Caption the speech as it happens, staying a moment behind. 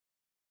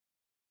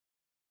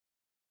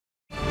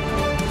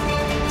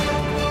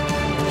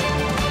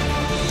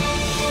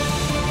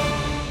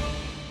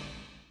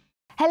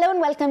Hello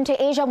and welcome to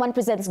Asiaone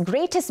Presents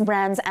Greatest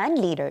Brands and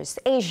Leaders,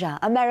 Asia,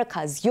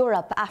 Americas,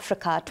 Europe,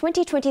 Africa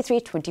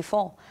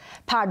 2023-24,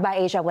 powered by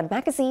Asiaone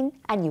Magazine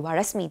and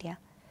URS Media.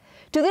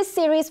 To this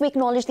series, we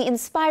acknowledge the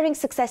inspiring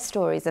success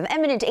stories of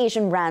eminent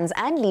Asian brands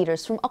and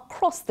leaders from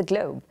across the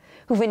globe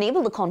who've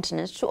enabled the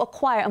continent to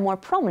acquire a more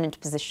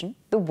prominent position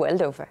the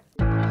world over.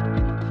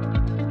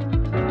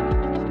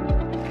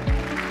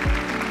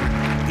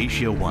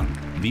 Asiaone,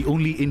 the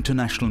only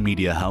international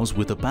media house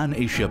with a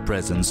pan-Asia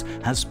presence,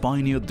 has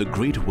pioneered the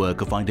great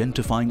work of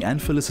identifying and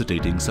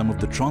felicitating some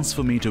of the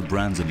transformative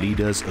brands and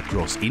leaders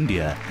across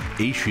India,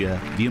 Asia,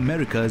 the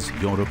Americas,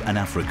 Europe and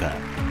Africa.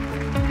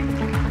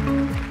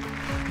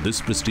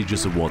 This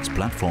prestigious awards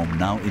platform,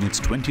 now in its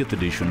 20th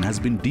edition, has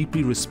been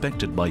deeply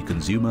respected by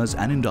consumers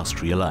and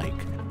industry alike.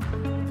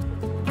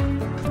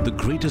 The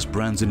Greatest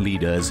Brands and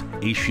Leaders,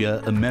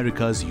 Asia,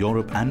 Americas,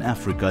 Europe and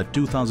Africa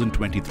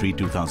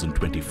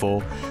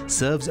 2023-2024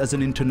 serves as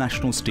an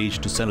international stage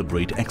to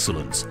celebrate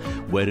excellence,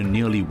 wherein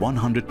nearly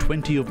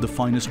 120 of the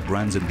finest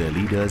brands and their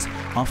leaders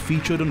are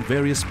featured on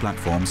various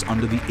platforms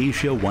under the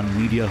Asiaone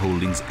Media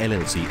Holdings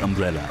LLC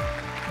umbrella.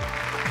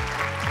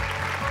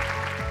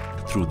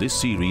 Through this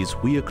series,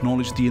 we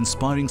acknowledge the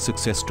inspiring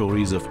success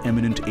stories of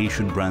eminent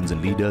Asian brands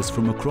and leaders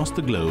from across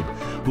the globe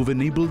who've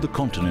enabled the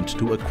continent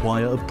to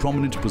acquire a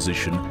prominent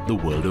position the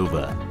world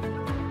over.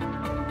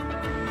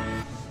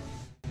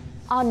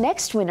 Our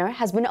next winner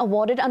has been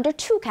awarded under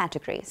two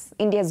categories: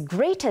 India's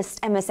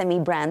Greatest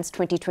MSME Brands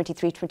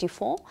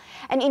 2023-24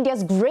 and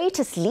India's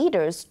Greatest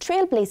Leaders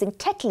Trailblazing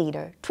Tech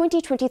Leader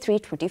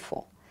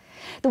 2023-24.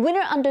 The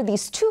winner under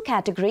these two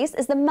categories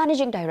is the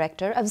Managing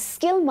Director of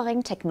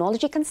Skillmine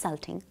Technology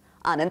Consulting,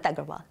 Anand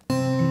Agarwal.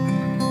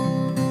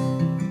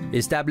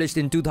 Established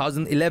in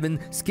 2011,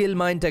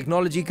 Skillmine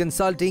Technology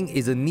Consulting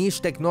is a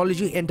niche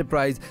technology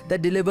enterprise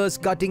that delivers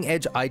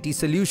cutting-edge IT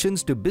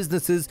solutions to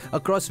businesses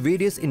across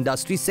various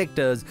industry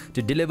sectors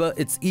to deliver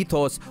its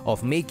ethos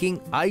of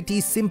making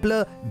IT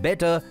simpler,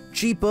 better,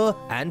 cheaper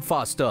and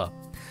faster.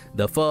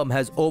 The firm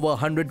has over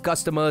 100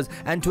 customers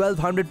and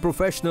 1,200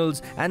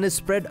 professionals and is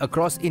spread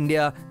across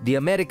India, the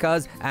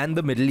Americas and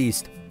the Middle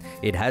East.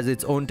 It has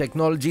its own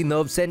technology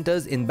nerve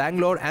centers in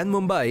Bangalore and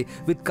Mumbai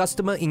with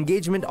customer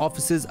engagement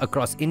offices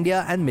across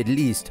India and Middle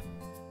East.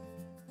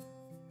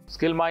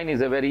 Skillmine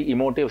is a very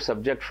emotive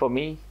subject for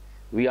me.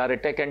 We are a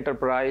tech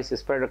enterprise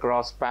spread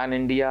across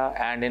pan-India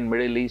and in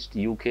Middle East,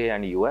 UK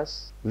and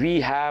US. We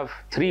have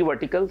three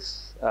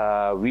verticals.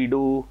 We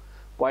do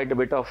quite a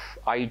bit of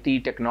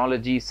IT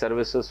technology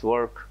services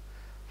work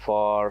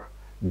for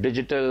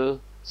digital,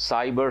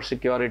 cyber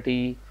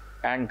security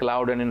and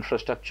cloud and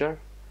infrastructure.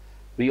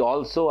 We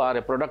also are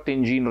a product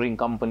engineering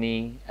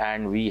company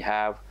and we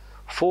have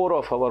 4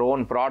 of our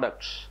own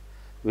products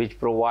which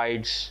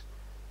provides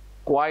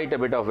quite a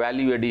bit of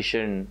value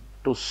addition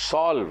to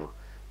solve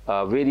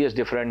various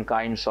different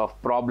kinds of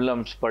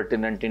problems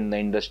pertinent in the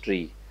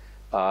industry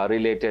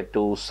related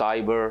to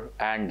cyber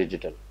and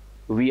digital.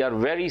 We are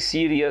very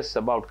serious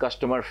about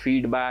customer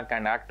feedback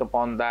and act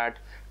upon that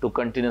to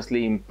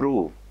continuously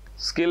improve.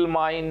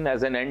 Skillmine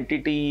as an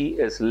entity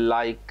is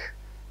like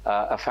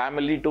a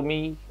family to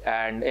me,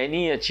 and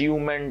any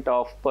achievement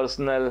of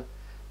personal,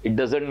 it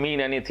doesn't mean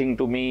anything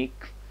to me.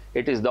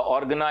 It is the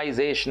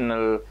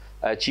organizational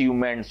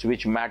achievements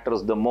which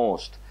matters the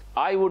most.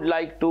 I would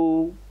like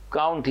to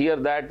count here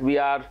that we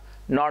are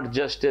not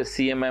just a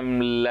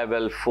CMM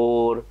level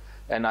 4,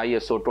 an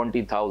ISO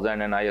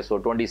 20000 and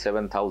ISO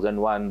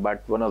 27001,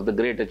 but one of the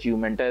great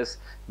achievements is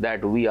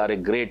that we are a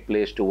great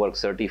place to work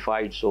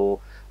certified,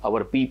 so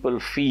our people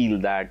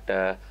feel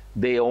that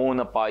they own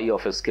a pie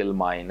of a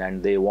Skillmine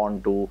and they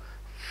want to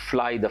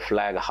fly the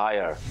flag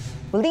higher.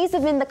 Well, these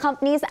have been the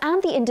companies and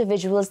the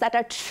individuals that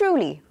are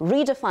truly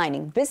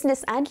redefining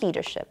business and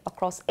leadership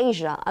across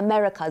Asia,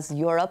 Americas,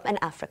 Europe and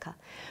Africa.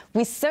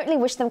 We certainly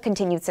wish them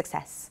continued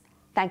success.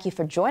 Thank you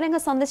for joining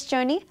us on this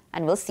journey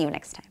and we'll see you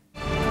next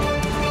time.